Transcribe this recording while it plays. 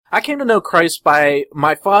I came to know Christ by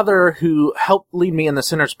my father, who helped lead me in the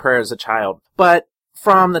sinner's prayer as a child. But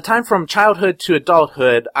from the time from childhood to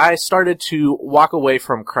adulthood, I started to walk away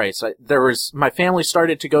from Christ. My family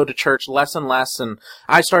started to go to church less and less, and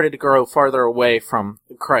I started to grow farther away from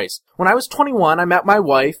Christ. When I was 21, I met my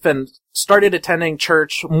wife and started attending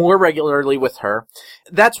church more regularly with her.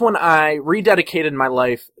 That's when I rededicated my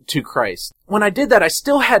life to Christ. When I did that, I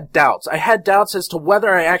still had doubts. I had doubts as to whether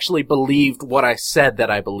I actually believed what I said that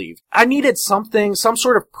I believed. I needed some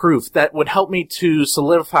sort of proof that would help me to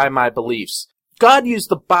solidify my beliefs. God used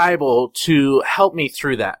the Bible to help me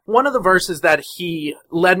through that. One of the verses that he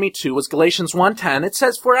led me to was Galatians 1:10. It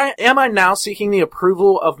says, am I now seeking the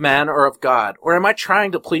approval of man or of God? Or am I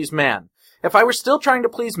trying to please man? If I were still trying to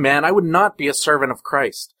please man, I would not be a servant of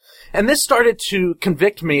Christ. And this started to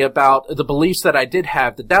convict me about the beliefs that I did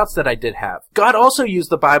have, the doubts that I did have. God also used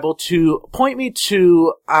the Bible to point me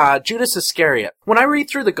to Judas Iscariot. When I read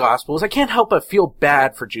through the Gospels, I can't help but feel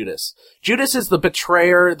bad for Judas. Judas is the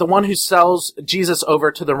betrayer, the one who sells Jesus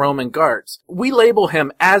over to the Roman guards. We label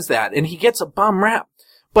him as that, and he gets a bum rap.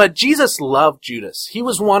 But Jesus loved Judas. He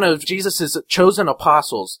was one of Jesus' chosen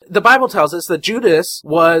apostles. The Bible tells us that Judas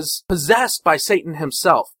was possessed by Satan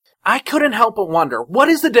himself. I couldn't help but wonder, what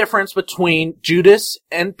is the difference between Judas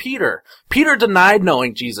and Peter? Peter denied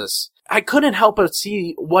knowing Jesus. I couldn't help but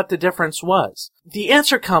see what the difference was. The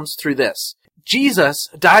answer comes through this. Jesus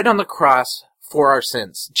died on the cross for our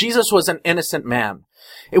sins. Jesus was an innocent man.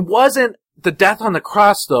 It wasn't the death on the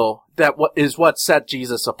cross, though, that is what set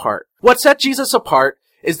Jesus apart. What set Jesus apart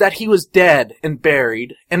is that he was dead and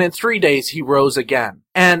buried, and in 3 days he rose again.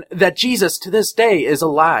 And that Jesus, to this day, is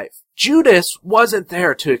alive. Judas wasn't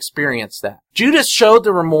there to experience that. Judas showed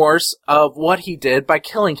the remorse of what he did by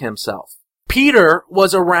killing himself. Peter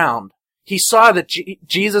was around. He saw that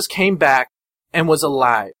Jesus came back and was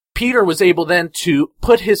alive. Peter was able then to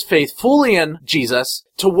put his faith fully in Jesus,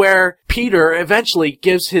 to where Peter eventually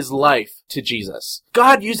gives his life to Jesus.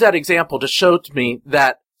 God used that example to show to me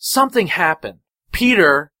that something happened.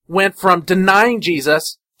 Peter went from denying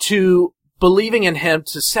Jesus to believing in him,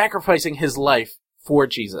 to sacrificing his life for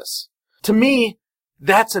Jesus. To me,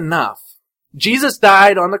 that's enough. Jesus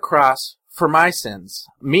died on the cross for my sins,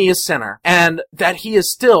 me a sinner, and that he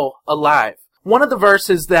is still alive. One of the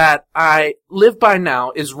verses that I live by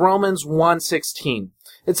now is Romans 1:16.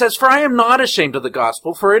 It says, "For I am not ashamed of the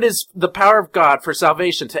gospel, for it is the power of God for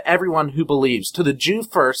salvation to everyone who believes, to the Jew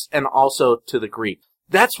first and also to the Greek."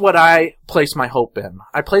 That's what I place my hope in.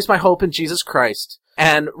 I place my hope in Jesus Christ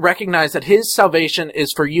and recognize that his salvation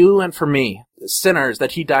is for you and for me, sinners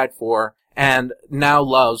that he died for and now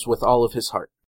loves with all of his heart.